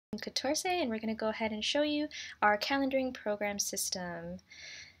Catorze, and we're going to go ahead and show you our calendaring program system.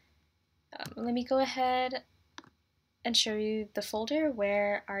 Let me go ahead and show you the folder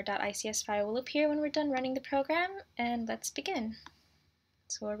where our .ics file will appear when we're done running the program, and let's begin.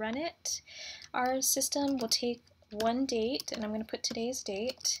 So we'll run it. Our system will take one date, and I'm going to put today's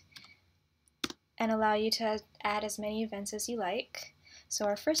date, and allow you to add as many events as you like. So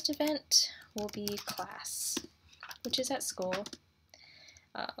our first event will be class, which is at school.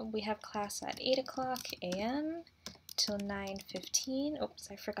 We have class at 8 o'clock a.m. till 9:15. Oops,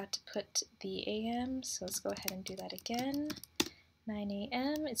 I forgot to put the a.m., so let's go ahead and do that again. 9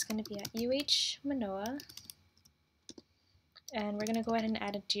 a.m. It's going to be at Manoa, and we're going to go ahead and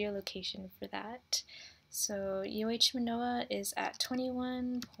add a geolocation for that. So Manoa is at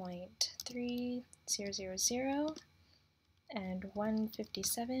 21.3000 and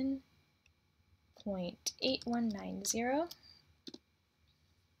 157.8190.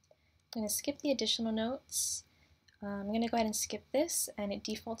 I'm going to skip the additional notes. I'm going to go ahead and skip this, and it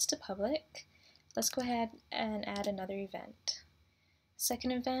defaults to public. Let's go ahead and add another event.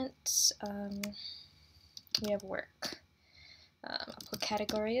 Second event, we have work. I'll put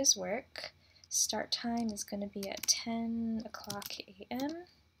category as work. Start time is going to be at 10 o'clock a.m.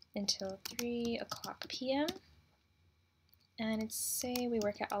 until 3 o'clock p.m. And it's say we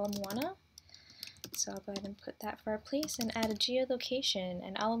work at Ala Moana. So I'll go ahead and put that for our place and add a geolocation,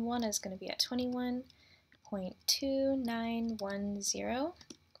 and Ala Moana is going to be at 21.2910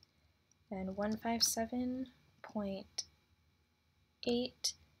 and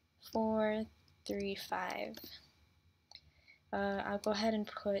 157.8435. I'll go ahead and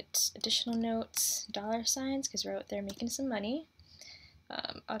put additional notes, $signs, because we're out there making some money.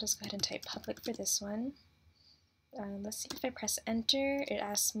 I'll just go ahead and type public for this one. Let's see, if I press enter, it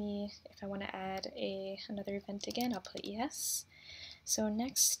asks me if I want to add another event again. I'll put yes. So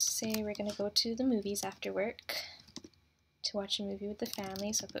next, say we're going to go to the movies after work to watch a movie with the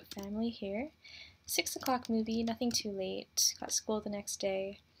family, so I'll put family here. 6 o'clock movie, nothing too late, got school the next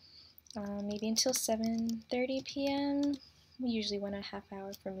day. Maybe until 7:30 p.m. We usually 1.5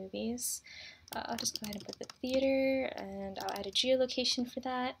 hours for movies. I'll just go ahead and put the theater, and I'll add a geolocation for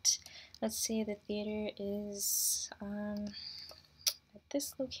that. Let's say the theater is at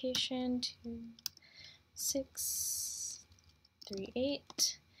this location,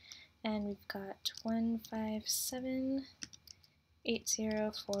 2638, and we've got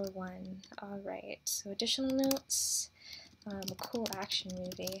 1578041. Alright, so additional notes, a cool action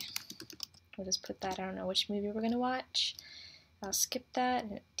movie. We'll just put that, I don't know which movie we're going to watch. I'll skip that,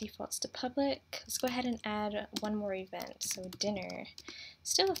 and it defaults to public. Let's go ahead and add one more event, so dinner.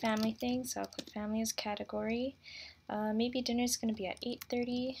 Still a family thing, so I'll put family as category. Maybe dinner is going to be at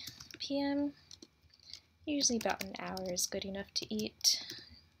 8:30 p.m. Usually about an hour is good enough to eat.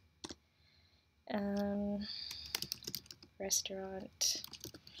 Restaurant.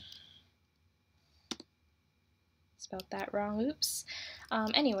 Spelled that wrong, oops.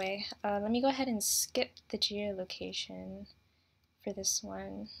 Anyway, let me go ahead and skip the geolocation for this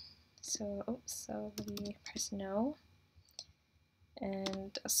one. So we press no,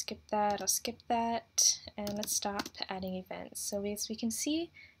 and I'll skip that, and let's stop adding events. So as we can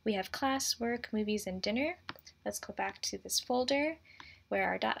see, we have class, work, movies, and dinner. Let's go back to this folder where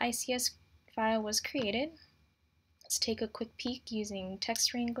our .ics file was created. Let's take a quick peek using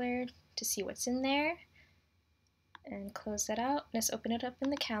Text Wrangler to see what's in there, and close that out. Let's open it up in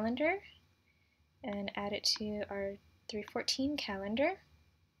the calendar and add it to our 314 calendar.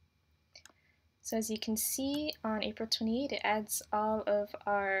 So as you can see, on April 28th, it adds all of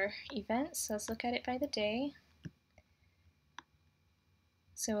our events. So let's look at it by the day.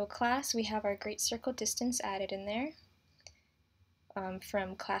 So class, we have our great circle distance added in there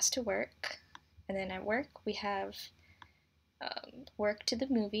from class to work. And then at work, we have work to the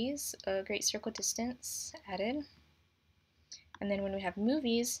movies, a great circle distance added. And then when we have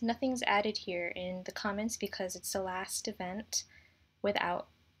movies, nothing's added here in the comments because it's the last event without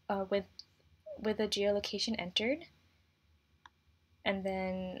with a geolocation entered. And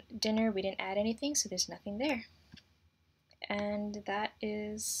then dinner, we didn't add anything, so there's nothing there. And that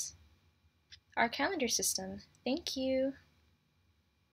is our calendar system. Thank you.